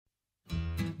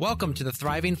Welcome to the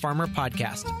Thriving Farmer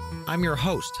Podcast. I'm your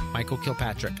host, Michael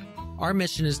Kilpatrick. Our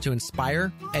mission is to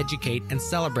inspire, educate, and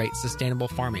celebrate sustainable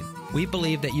farming. We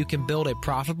believe that you can build a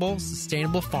profitable,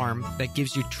 sustainable farm that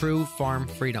gives you true farm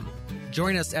freedom.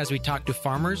 Join us as we talk to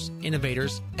farmers,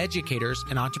 innovators, educators,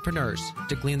 and entrepreneurs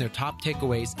to glean their top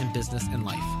takeaways in business and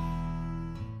life.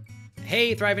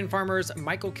 Hey, Thriving Farmers,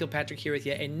 Michael Kilpatrick here with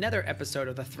you, another episode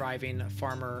of the Thriving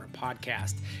Farmer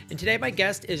Podcast. And today my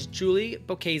guest is Julia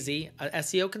Bocchese, an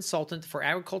SEO consultant for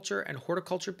agriculture and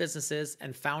horticulture businesses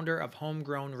and founder of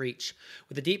Homegrown Reach.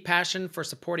 With a deep passion for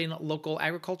supporting local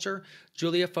agriculture,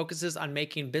 Julia focuses on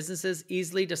making businesses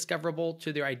easily discoverable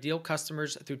to their ideal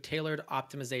customers through tailored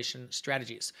optimization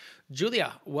strategies.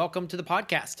 Julia, welcome to the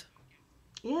podcast.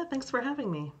 Yeah, thanks for having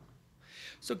me.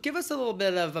 So give us a little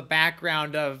bit of a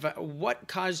background of what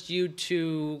caused you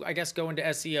to, I guess, go into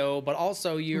SEO, but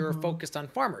also you're focused on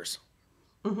farmers.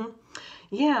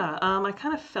 Yeah, I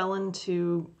kind of fell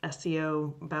into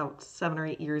SEO about 7 or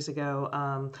 8 years ago.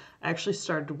 I actually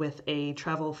started with a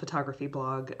travel photography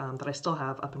blog that I still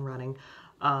have up and running,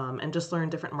 and just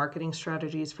learned different marketing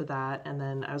strategies for that. And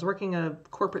then I was working a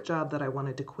corporate job that I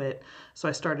wanted to quit, so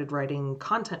I started writing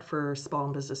content for small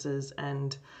businesses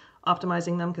and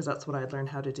optimizing them because that's what I'd learned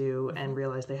how to do, and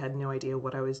realized they had no idea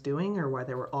what I was doing or why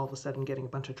they were all of a sudden getting a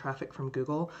bunch of traffic from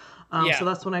Google. So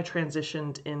that's when I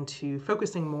transitioned into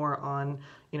focusing more on,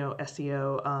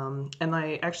 SEO. And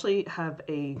I actually have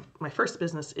my first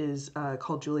business is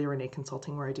called Julia Renee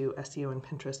Consulting, where I do SEO and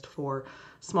Pinterest for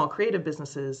small creative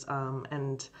businesses.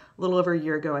 And a little over a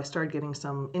year ago, I started getting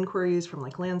some inquiries from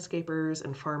like landscapers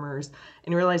and farmers,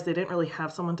 and realized they didn't really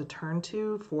have someone to turn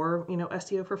to for,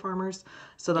 SEO for farmers.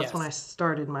 So that's when I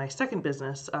started my second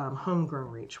business, Homegrown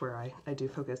Reach, where I do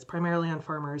focus primarily on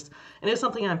farmers. And it's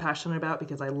something I'm passionate about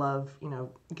because I love,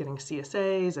 getting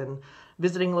CSAs and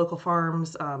visiting local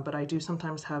farms, but I do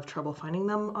sometimes have trouble finding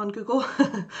them on Google.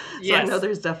 So I know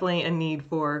there's definitely a need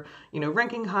for,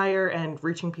 ranking higher and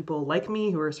reaching people like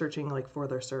me who are searching for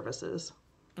their services.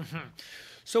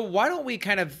 So why don't we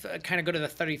kind of go to the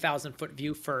 30,000 foot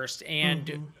view first,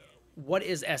 and what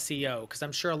is SEO? Because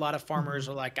I'm sure a lot of farmers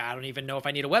are like, I don't even know if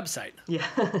I need a website. Yeah.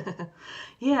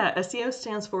 Yeah. SEO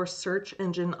stands for search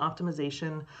engine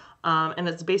optimization. And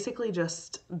it's basically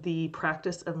just the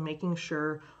practice of making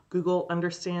sure Google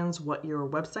understands what your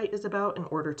website is about in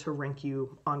order to rank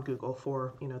you on Google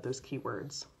for, those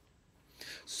keywords.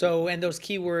 So, and those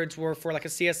keywords were for like a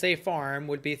CSA farm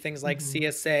would be things like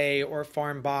CSA or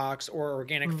farm box or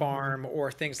organic farm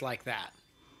or things like that.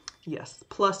 Yes,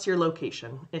 plus your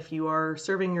location. If you are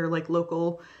serving your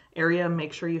local area,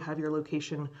 make sure you have your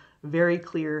location very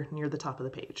clear near the top of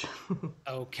the page.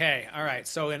 Okay, all right.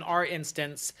 So in our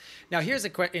instance, now here's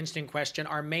an interesting question.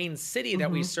 Our main city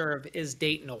that we serve is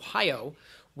Dayton, Ohio.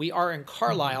 We are in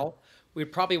Carlisle.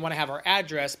 We'd probably want to have our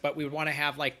address, but we would want to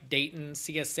have like Dayton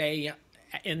CSA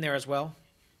in there as well.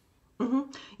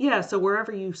 Yeah, so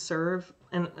wherever you serve,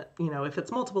 and if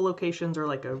it's multiple locations or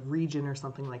like a region or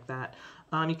something like that,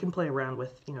 you can play around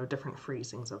with different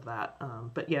phrasings of that.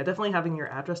 But yeah, definitely having your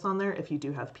address on there if you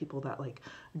do have people that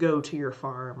go to your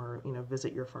farm or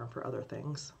visit your farm for other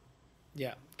things.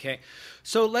 Yeah. Okay.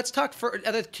 So let's talk for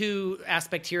other two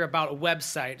aspects here about a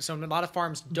website. So a lot of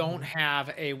farms don't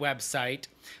have a website.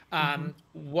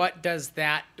 What does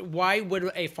that? Why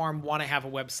would a farm want to have a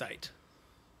website?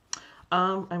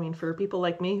 For people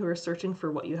like me who are searching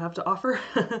for what you have to offer,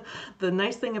 the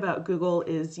nice thing about Google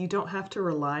is you don't have to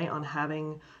rely on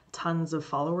having tons of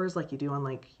followers like you do on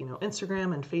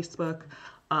Instagram and Facebook.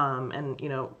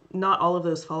 Not all of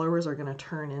those followers are going to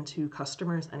turn into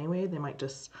customers anyway. They might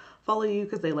just follow you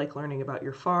because they like learning about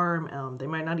your farm. They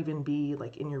might not even be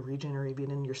in your region or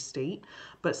even in your state,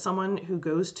 but someone who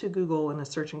goes to Google and is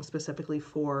searching specifically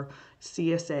for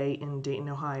CSA in Dayton,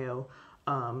 Ohio,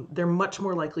 they're much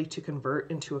more likely to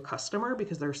convert into a customer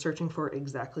because they're searching for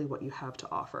exactly what you have to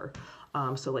offer.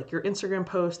 So your Instagram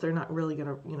post, they're not really going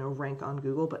to, rank on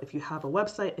Google, but if you have a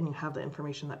website and you have the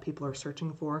information that people are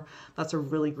searching for, that's a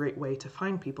really great way to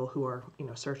find people who are,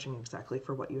 searching exactly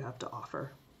for what you have to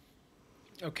offer.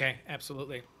 Okay,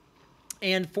 absolutely.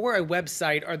 And for a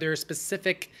website, are there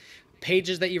specific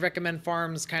pages that you recommend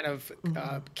farms kind of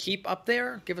keep up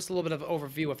there? Give us a little bit of an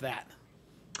overview of that.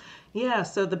 Yeah,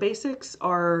 so the basics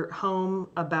are home,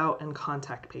 about, and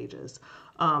contact pages.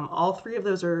 All three of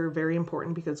those are very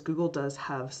important because Google does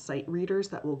have site readers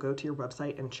that will go to your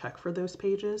website and check for those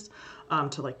pages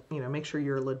to make sure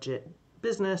you're a legit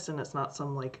business and it's not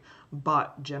some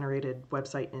bot generated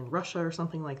website in Russia or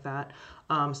something like that.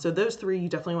 So those three you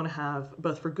definitely want to have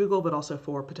both for Google, but also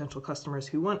for potential customers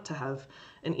who want to have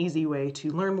an easy way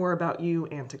to learn more about you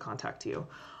and to contact you.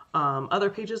 Other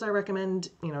pages I recommend,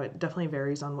 it definitely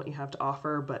varies on what you have to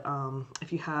offer, but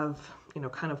if you have,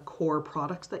 kind of core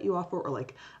products that you offer or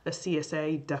like a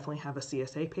CSA, definitely have a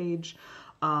CSA page.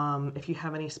 If you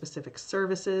have any specific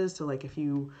services, so like if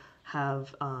you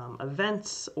have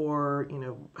events or,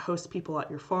 host people at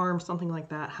your farm, something like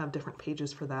that, have different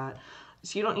pages for that.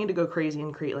 So you don't need to go crazy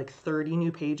and create like 30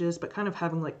 new pages, but kind of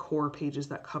having like core pages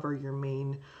that cover your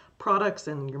main products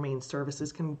and your main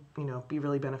services can, be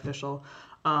really beneficial.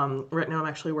 Right now I'm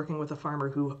actually working with a farmer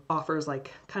who offers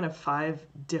like kind of 5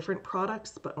 different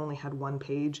products, but only had one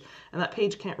page. And that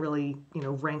page can't really,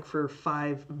 rank for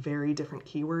 5 very different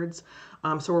keywords.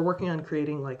 So we're working on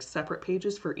creating like separate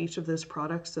pages for each of those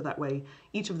products. So that way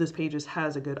each of those pages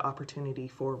has a good opportunity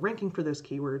for ranking for those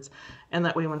keywords. And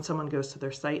that way when someone goes to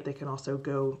their site, they can also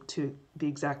go to the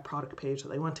exact product page that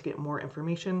they want to get more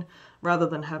information rather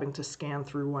than having to scan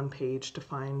through one page to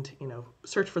find,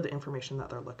 search for the information that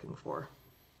they're looking for.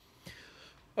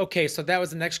 Okay, so that was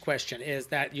the next question, is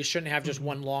that you shouldn't have just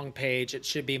one long page. It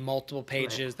should be multiple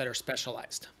pages that are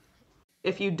specialized.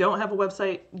 If you don't have a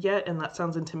website yet and that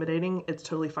sounds intimidating, it's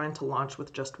totally fine to launch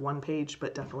with just one page,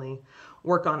 but definitely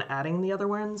work on adding the other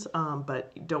ones.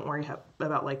 But don't worry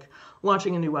about like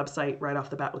launching a new website right off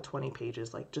the bat with 20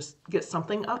 pages. Like just get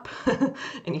something up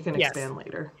and you can expand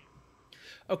later.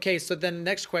 Okay, so then the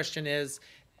next question is,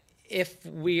 if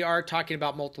we are talking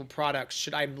about multiple products,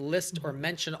 should I list or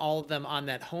mention all of them on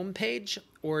that home page,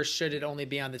 or should it only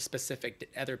be on the specific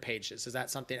other pages? Is that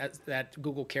something that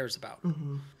Google cares about?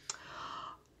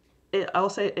 I'll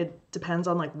say it depends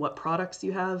on like what products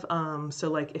you have. So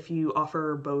like if you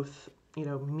offer both,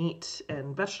 meat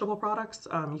and vegetable products,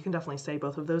 you can definitely say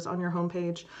both of those on your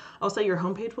homepage. I'll say your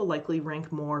homepage will likely rank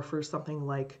more for something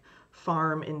like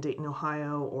farm in Dayton,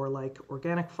 Ohio, or like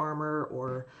organic farmer,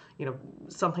 or,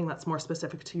 something that's more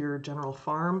specific to your general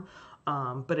farm.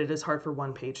 But it is hard for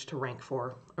one page to rank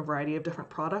for a variety of different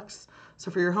products.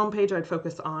 So for your homepage, I'd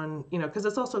focus on, because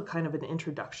it's also kind of an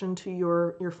introduction to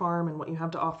your farm and what you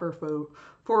have to offer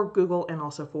for Google and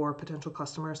also for potential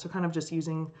customers. So kind of just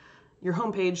using your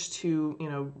homepage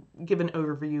to, give an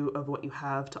overview of what you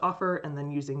have to offer, and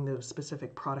then using those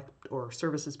specific product or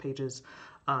services pages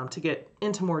to get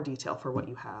into more detail for what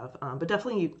you have. But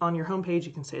definitely on your homepage,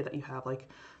 you can say that you have like,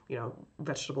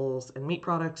 vegetables and meat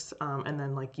products, and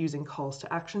then like using calls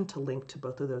to action to link to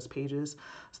both of those pages.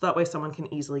 So that way someone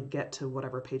can easily get to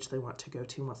whatever page they want to go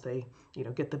to once they,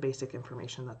 get the basic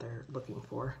information that they're looking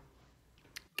for.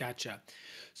 Gotcha.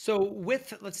 So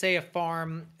with, let's say, a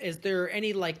farm, is there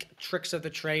any like tricks of the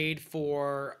trade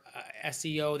for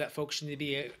SEO that folks need to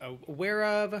be aware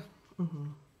of?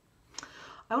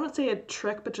 I wouldn't say a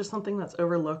trick, but just something that's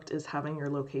overlooked is having your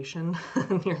location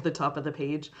near the top of the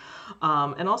page,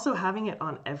 and also having it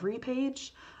on every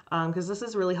page, because this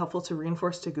is really helpful to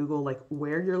reinforce to Google like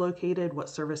where you're located, what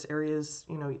service areas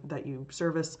that you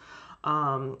service,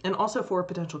 and also for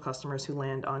potential customers who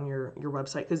land on your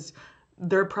website, because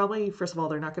they're probably, first of all,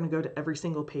 they're not going to go to every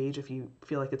single page if you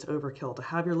feel like it's overkill to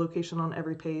have your location on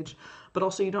every page, but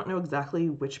also you don't know exactly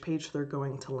which page they're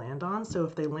going to land on. So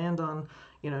if they land on,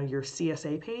 your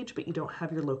CSA page, but you don't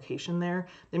have your location there,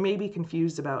 they may be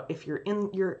confused about if you're in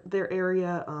their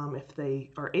area, if they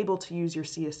are able to use your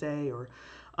CSA, or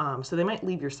so they might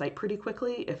leave your site pretty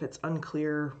quickly if it's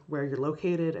unclear where you're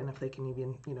located and if they can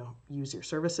even, use your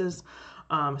services.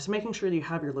 So making sure that you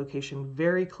have your location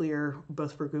very clear,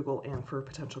 both for Google and for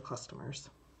potential customers.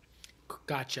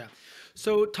 Gotcha.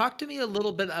 So talk to me a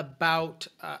little bit about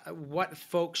what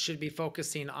folks should be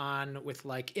focusing on with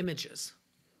like images.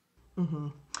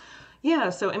 Yeah,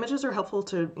 so images are helpful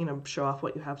to, show off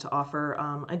what you have to offer.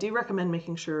 I do recommend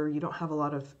making sure you don't have a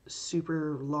lot of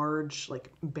super large,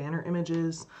 like banner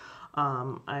images.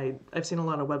 I've seen a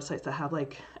lot of websites that have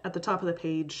like at the top of the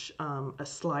page a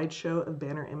slideshow of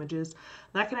banner images.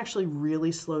 That can actually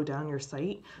really slow down your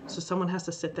site. So someone has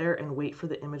to sit there and wait for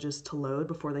the images to load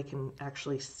before they can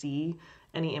actually see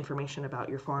any information about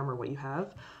your farm or what you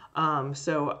have.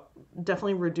 So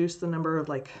definitely reduce the number of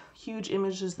like huge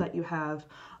images that you have.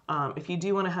 If you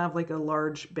do want to have like a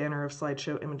large banner of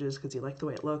slideshow images because you like the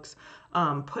way it looks,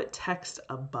 put text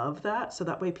above that so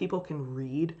that way people can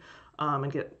read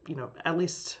and get, at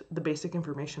least the basic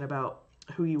information about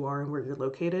who you are and where you're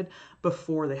located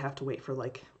before they have to wait for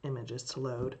like images to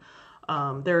load.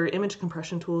 There are image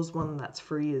compression tools. One that's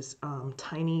free is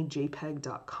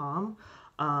tinyjpeg.com.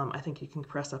 I think you can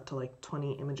compress up to like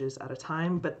 20 images at a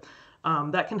time, but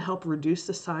that can help reduce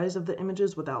the size of the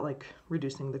images without like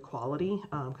reducing the quality,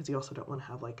 because you also don't want to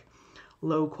have like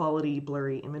low quality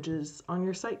blurry images on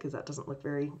your site because that doesn't look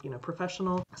very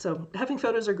professional. So having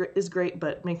photos is great,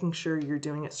 but making sure you're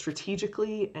doing it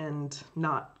strategically and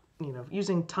not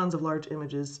using tons of large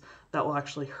images that will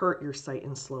actually hurt your site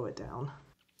and slow it down.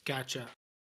 Gotcha.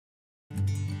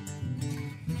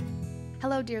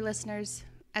 Hello, dear listeners.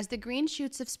 As the green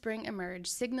shoots of spring emerge,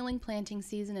 signaling planting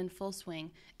season in full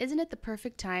swing, isn't it the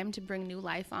perfect time to bring new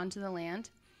life onto the land?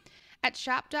 At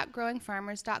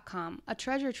shop.growingfarmers.com, a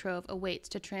treasure trove awaits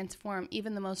to transform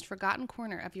even the most forgotten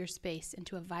corner of your space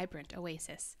into a vibrant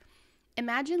oasis.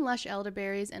 Imagine lush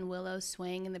elderberries and willows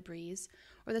swaying in the breeze,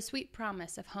 or the sweet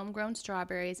promise of homegrown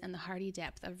strawberries and the hearty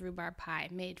depth of rhubarb pie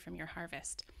made from your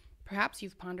harvest. Perhaps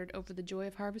you've pondered over the joy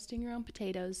of harvesting your own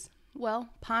potatoes. Well,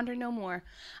 ponder no more.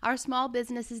 Our small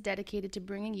business is dedicated to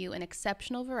bringing you an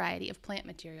exceptional variety of plant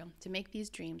material to make these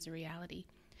dreams a reality.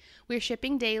 We're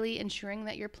shipping daily, ensuring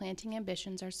that your planting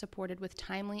ambitions are supported with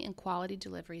timely and quality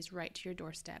deliveries right to your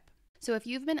doorstep. So if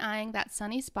you've been eyeing that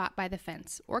sunny spot by the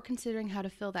fence or considering how to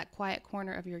fill that quiet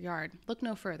corner of your yard, look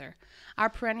no further. Our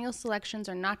perennial selections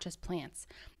are not just plants.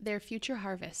 They're future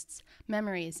harvests,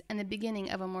 memories, and the beginning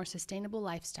of a more sustainable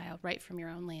lifestyle right from your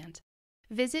own land.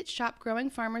 Visit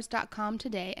shopgrowingfarmers.com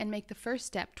today and make the first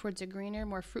step towards a greener,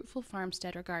 more fruitful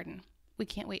farmstead or garden. We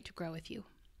can't wait to grow with you.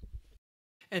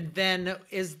 And then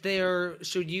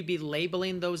should you be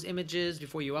labeling those images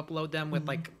before you upload them with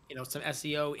some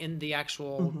SEO in the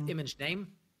actual image name?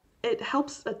 It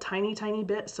helps a tiny, tiny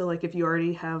bit. So if you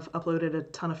already have uploaded a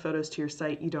ton of photos to your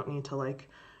site, you don't need to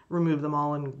remove them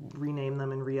all and rename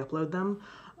them and re-upload them.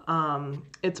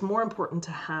 It's more important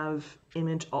to have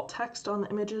image alt text on the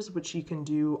images, which you can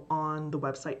do on the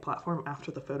website platform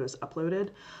after the photo is uploaded.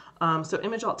 So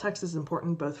image alt text is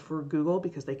important both for Google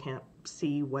because they can't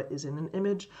see what is in an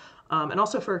image, and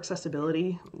also for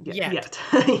accessibility. Yeah,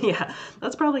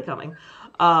 that's probably coming.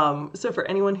 So for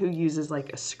anyone who uses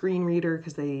a screen reader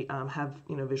because they have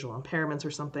visual impairments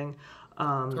or something,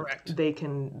 Correct.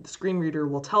 the screen reader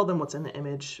will tell them what's in the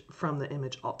image from the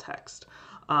image alt text.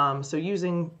 So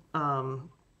using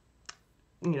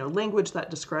language that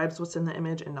describes what's in the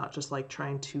image and not just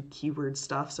trying to keyword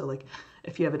stuff. So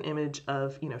if you have an image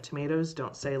of tomatoes,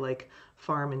 don't say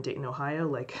farm in Dayton,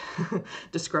 Ohio.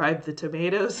 Describe the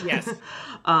tomatoes. Yes.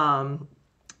 And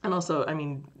also,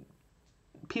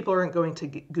 people aren't going to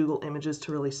Google Images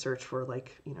to really search for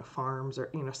farms or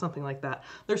something like that.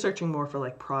 They're searching more for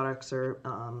products or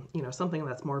something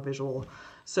that's more visual.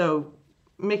 So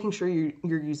making sure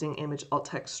you're using image alt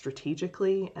text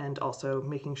strategically, and also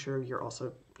making sure you're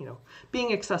also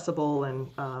being accessible and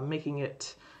making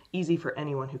it easy for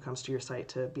anyone who comes to your site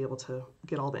to be able to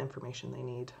get all the information they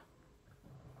need.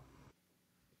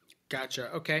 Gotcha.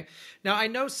 Okay. Now I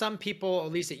know some people,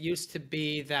 at least it used to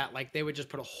be that they would just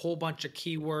put a whole bunch of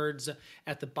keywords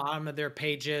at the bottom of their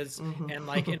pages and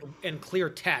in clear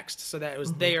text so that it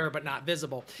was there but not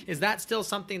visible. Is that still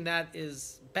something that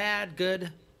is bad,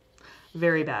 good?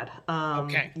 Very bad.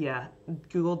 Okay. Yeah,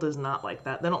 Google does not like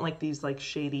that. They don't like these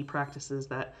shady practices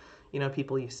that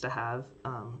people used to have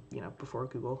before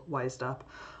Google wised up.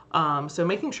 So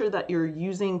making sure that you're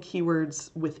using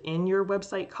keywords within your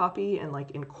website copy and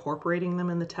incorporating them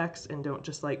in the text, and don't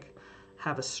just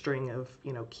have a string of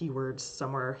keywords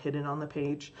somewhere hidden on the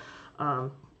page.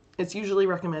 It's usually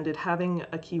recommended having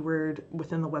a keyword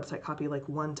within the website copy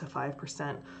 1 to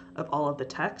 5% of all of the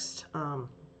text.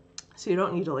 So you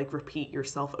don't need to repeat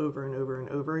yourself over and over and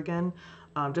over again.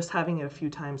 Just having it a few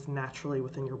times naturally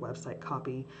within your website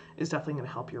copy is definitely going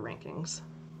to help your rankings.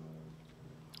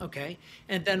 Okay.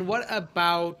 And then what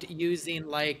about using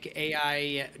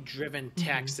AI-driven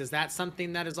text? Is that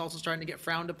something that is also starting to get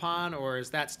frowned upon, or is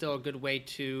that still a good way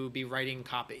to be writing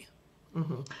copy?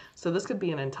 So this could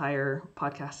be an entire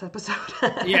podcast episode.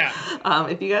 Yeah.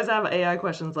 If you guys have AI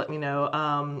questions, let me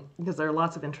know, because there are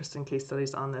lots of interesting case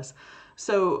studies on this.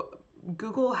 So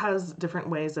Google has different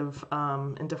ways of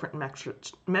and different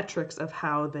metrics of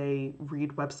how they read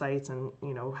websites and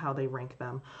how they rank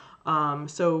them.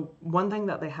 So one thing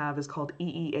that they have is called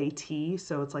EEAT.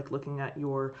 So it's looking at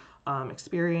your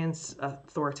experience,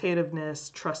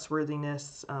 authoritativeness,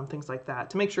 trustworthiness, things like that,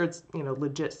 to make sure it's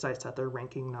legit sites that they're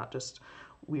ranking, not just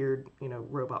weird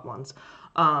robot ones.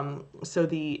 So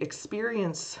the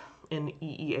experience in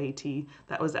EEAT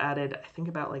that was added, I think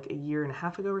about a year and a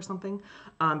half ago or something,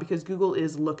 because Google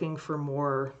is looking for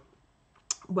more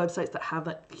websites that have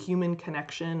that human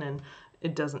connection, and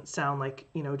it doesn't sound like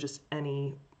just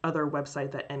any other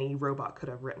website that any robot could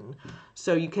have written.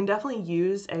 So you can definitely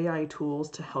use AI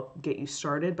tools to help get you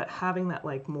started, but having that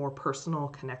more personal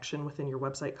connection within your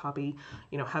website copy,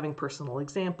 having personal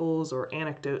examples or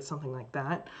anecdotes, something like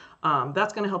that,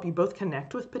 that's going to help you both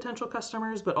connect with potential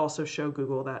customers, but also show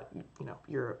Google that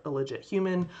you're a legit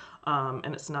human,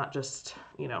 and it's not just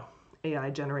AI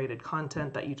generated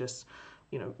content that you just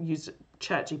use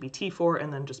ChatGPT for,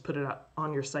 and then just put it up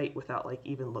on your site without like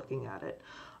even looking at it.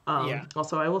 Yeah.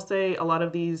 Also, I will say a lot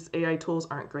of these AI tools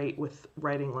aren't great with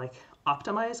writing like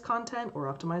optimized content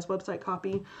or optimized website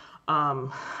copy.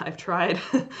 I've tried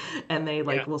and they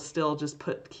like Yeah. will still just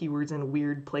put keywords in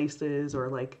weird places or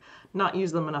like not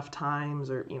use them enough times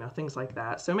or, things like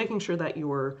that. So making sure that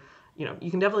you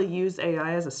can definitely use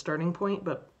AI as a starting point,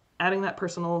 but adding that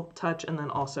personal touch and then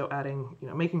also adding,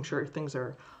 making sure things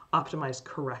are optimized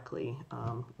correctly.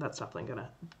 That's definitely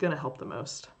gonna help the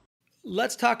most.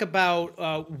 Let's talk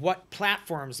about what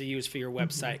platforms to use for your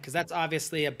website, because that's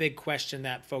obviously a big question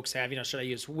that folks have. Should I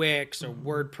use Wix or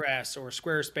WordPress or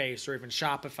Squarespace or even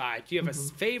Shopify? Do you have a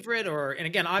favorite? And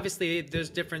again, obviously,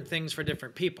 there's different things for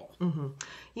different people.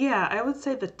 Yeah, I would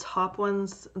say the top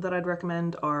ones that I'd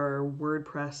recommend are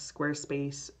WordPress,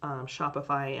 Squarespace,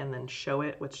 Shopify, and then Show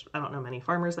It, which I don't know many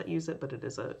farmers that use it, but it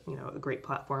is a great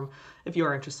platform if you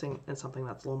are interested in something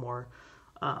that's a little more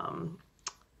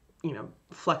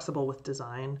flexible with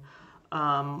design.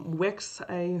 Wix,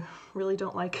 I really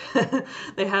don't like.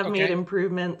 They have made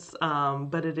improvements,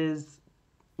 but it is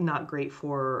not great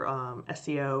for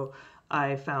SEO.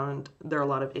 I found there are a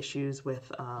lot of issues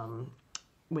with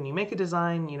when you make a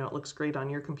design, it looks great on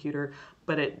your computer,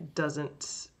 but it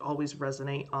doesn't always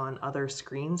resonate on other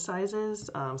screen sizes.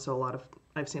 So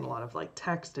I've seen a lot of like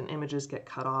text and images get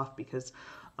cut off because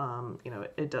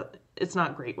it's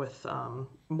not great with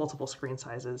multiple screen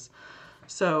sizes.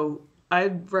 So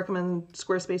I'd recommend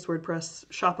Squarespace, WordPress,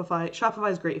 Shopify.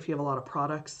 Shopify is great if you have a lot of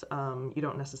products. You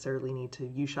don't necessarily need to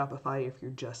use Shopify if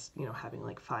you're just, having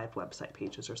like 5 website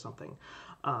pages or something.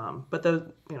 But those,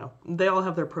 they all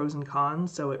have their pros and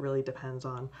cons. So it really depends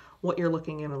on what you're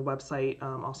looking in on a website.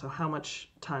 Also how much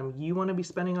time you want to be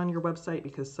spending on your website,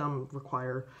 because some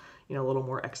require, a little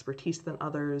more expertise than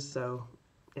others. So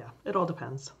yeah, it all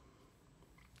depends.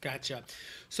 Gotcha.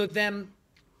 So then,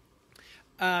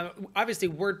 obviously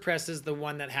WordPress is the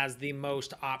one that has the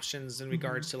most options in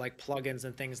regards to like plugins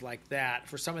and things like that.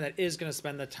 For someone that is going to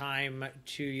spend the time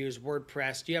to use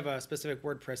WordPress, do you have a specific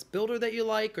WordPress builder that you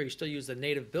like, or you still use the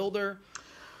native builder?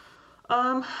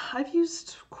 I've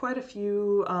used quite a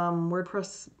few.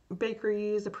 WordPress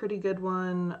Bakery is a pretty good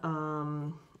one.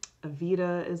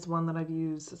 Avita is one that I've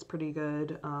used. It's pretty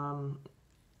good.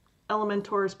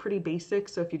 Elementor is pretty basic,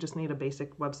 so if you just need a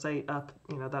basic website up,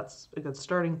 that's a good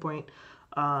starting point.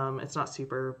 It's not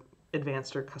super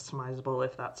advanced or customizable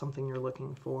if that's something you're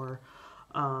looking for.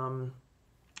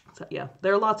 So yeah,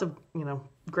 there are lots of,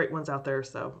 great ones out there.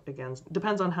 So again,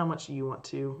 depends on how much you want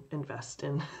to invest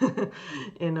in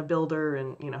in a builder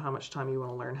and, how much time you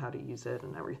want to learn how to use it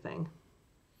and everything.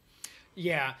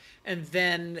 Yeah. And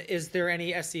then is there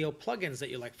any SEO plugins that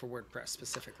you like for WordPress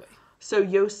specifically? So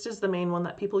Yoast is the main one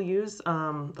that people use.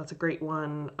 That's a great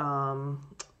one.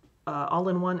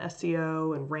 All-in-one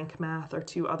SEO and Rank Math are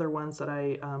 2 other ones that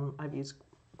I've used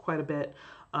quite a bit.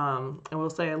 I will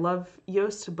say I love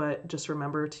Yoast, but just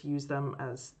remember to use them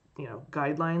as,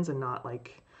 guidelines and not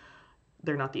like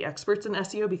they're not the experts in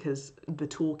SEO, because the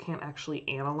tool can't actually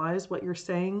analyze what you're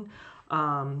saying.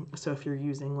 So if you're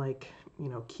using like,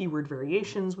 keyword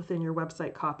variations within your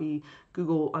website copy,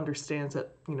 Google understands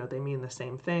that, they mean the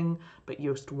same thing, but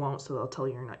Yoast won't, so they'll tell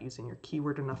you you're not using your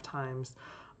keyword enough times.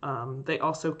 They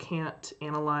also can't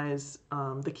analyze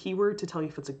the keyword to tell you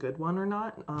if it's a good one or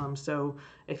not. So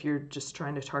if you're just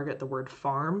trying to target the word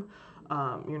farm,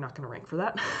 you're not going to rank for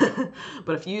that.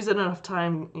 But if you use it enough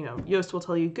time, Yoast will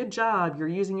tell you, good job, you're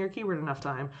using your keyword enough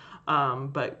time.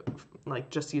 But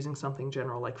like just using something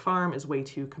general like farm is way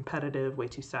too competitive, way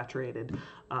too saturated.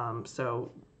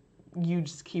 So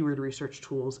use keyword research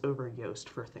tools over Yoast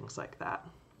for things like that.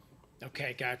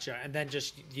 Okay, gotcha. And then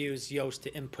just use Yoast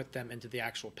to input them into the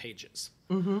actual pages.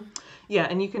 Yeah,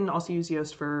 and you can also use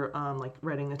Yoast for like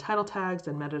writing the title tags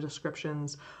and meta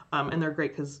descriptions, and they're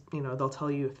great because they'll tell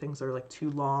you if things are like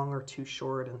too long or too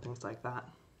short and things like that.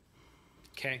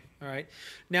 Okay, all right.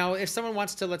 Now, if someone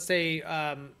wants to, let's say,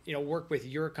 work with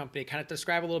your company, kind of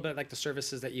describe a little bit like the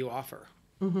services that you offer.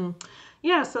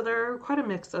 Yeah, so there are quite a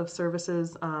mix of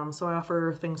services. So I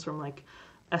offer things from like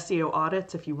SEO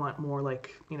audits if you want more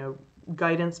like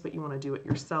guidance, but you want to do it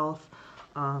yourself.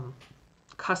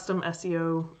 Custom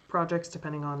SEO projects,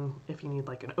 depending on if you need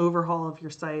like an overhaul of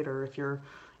your site or if you're,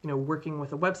 working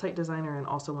with a website designer and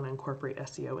also want to incorporate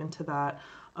SEO into that.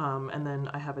 And then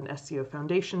I have an SEO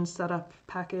foundation setup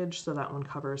package. So that one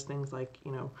covers things like,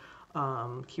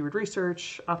 keyword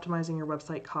research, optimizing your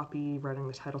website copy, writing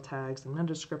the title tags and meta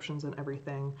descriptions and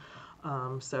everything.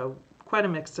 So quite a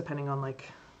mix depending on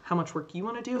like how much work you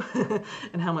want to do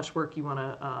and how much work you want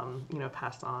to,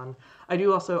 pass on. I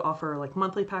do also offer like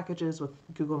monthly packages with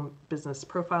Google Business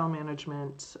Profile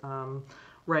Management,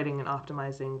 writing and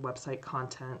optimizing website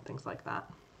content, things like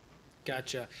that.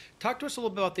 Gotcha. Talk to us a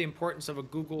little bit about the importance of a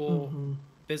Google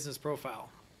Business Profile.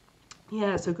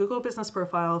 Yeah, so Google Business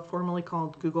Profile, formerly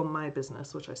called Google My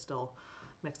Business, which I still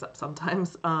mix up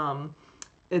sometimes.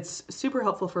 It's super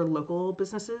helpful for local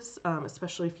businesses,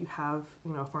 especially if you have,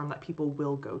 a farm that people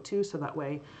will go to. So that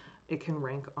way it can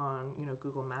rank on,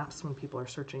 Google Maps when people are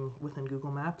searching within Google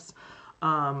Maps.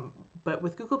 But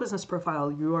with Google Business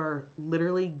Profile, you are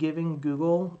literally giving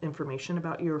Google information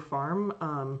about your farm,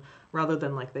 rather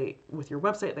than with your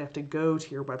website, they have to go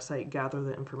to your website, gather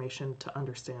the information to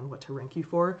understand what to rank you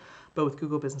for. But with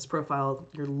Google Business Profile,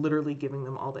 you're literally giving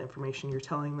them all the information. You're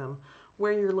telling them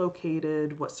where you're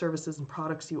located, what services and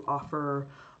products you offer,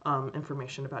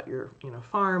 information about your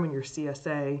farm and your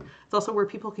CSA. It's also where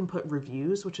people can put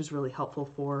reviews, which is really helpful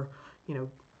for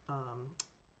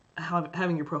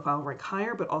having your profile rank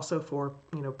higher, but also for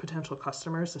potential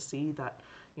customers to see that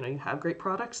you have great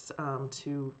products, and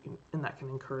that can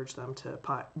encourage them to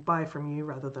buy from you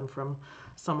rather than from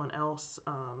someone else.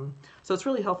 So it's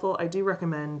really helpful. I do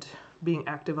recommend being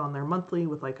active on there monthly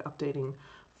with updating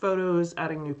photos,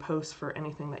 adding new posts for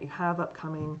anything that you have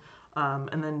upcoming,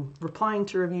 and then replying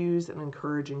to reviews and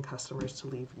encouraging customers to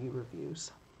leave you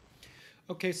reviews.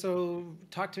 Okay, so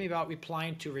talk to me about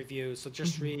replying to reviews. So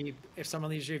just if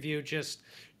someone leaves a review,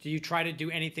 do you try to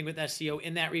do anything with SEO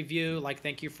in that review? Like,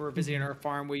 thank you for visiting our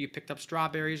farm where you picked up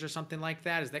strawberries or something like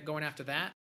that? Is that going after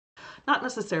that? Not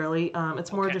necessarily.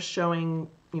 It's more just showing,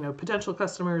 potential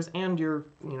customers and your,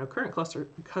 current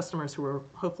customers who are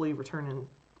hopefully returning,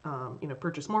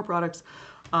 purchase more products,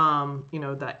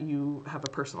 that you have a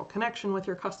personal connection with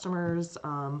your customers,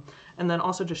 and then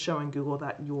also just showing Google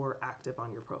that you're active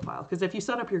on your profile. Because if you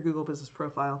set up your Google Business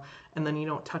Profile and then you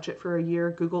don't touch it for a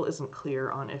year, Google isn't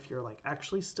clear on if you're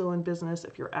actually still in business,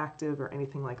 if you're active or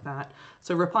anything like that.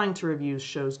 So replying to reviews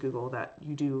shows Google that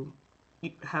you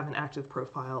have an active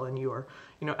profile and you are,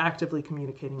 actively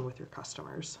communicating with your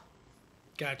customers.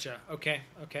 Gotcha. Okay.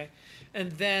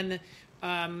 And then,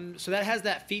 so that has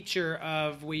that feature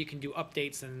of where you can do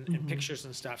updates and pictures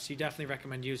and stuff. So you definitely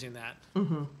recommend using that.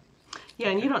 Yeah,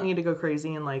 and you don't need to go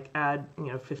crazy and add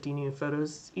 50 new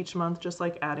photos each month. Just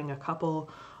adding a couple,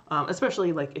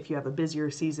 especially if you have a busier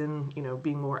season,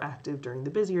 being more active during the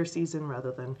busier season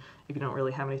rather than if you don't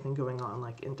really have anything going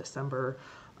on in December.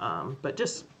 But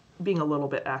just being a little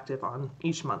bit active on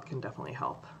each month can definitely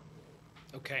help.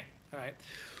 Okay. All right.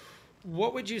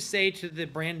 What would you say to the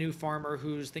brand new farmer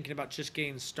who's thinking about just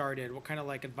getting started? What kind of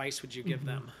advice would you give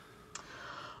them?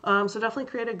 So definitely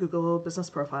create a Google Business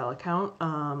Profile account,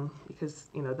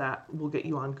 because that will get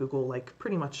you on Google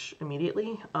pretty much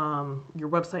immediately. Your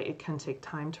website, it can take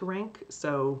time to rank,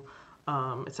 so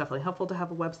it's definitely helpful to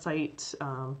have a website,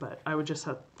 but I would just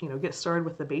get started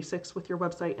with the basics with your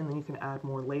website, and then you can add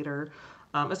more later,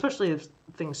 especially if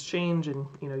things change and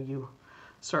you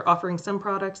start offering some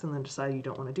products and then decide you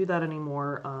don't want to do that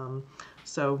anymore.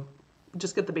 So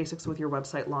just get the basics with your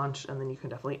website launch, and then you can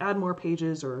definitely add more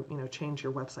pages or change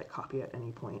your website copy at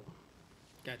any point.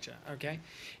 Gotcha. Okay.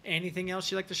 Anything else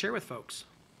you'd like to share with folks?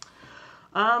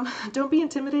 Don't be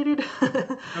intimidated.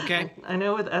 Okay. I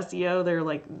know with SEO, there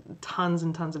are tons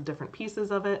and tons of different pieces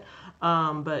of it.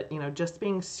 But just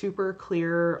being super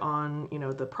clear on,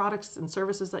 the products and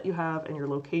services that you have and your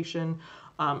location,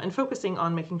 and focusing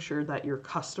on making sure that your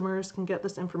customers can get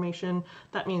this information.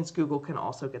 That means Google can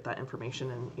also get that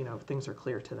information and, things are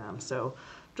clear to them. So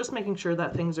just making sure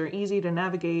that things are easy to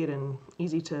navigate and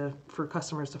easy for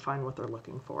customers to find what they're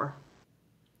looking for.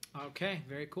 Okay,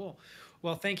 very cool.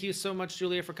 Well, thank you so much,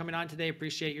 Julia, for coming on today.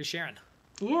 Appreciate your sharing.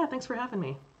 Yeah, thanks for having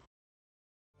me.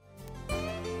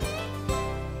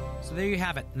 So there you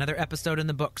have it, another episode in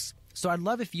the books. So I'd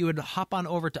love if you would hop on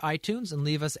over to iTunes and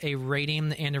leave us a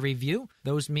rating and a review.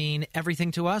 Those mean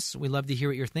everything to us. We love to hear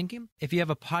what you're thinking. If you have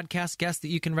a podcast guest that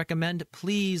you can recommend,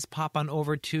 please pop on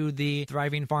over to the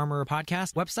Thriving Farmer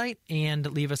Podcast website and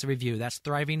leave us a review. That's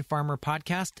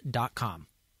thrivingfarmerpodcast.com.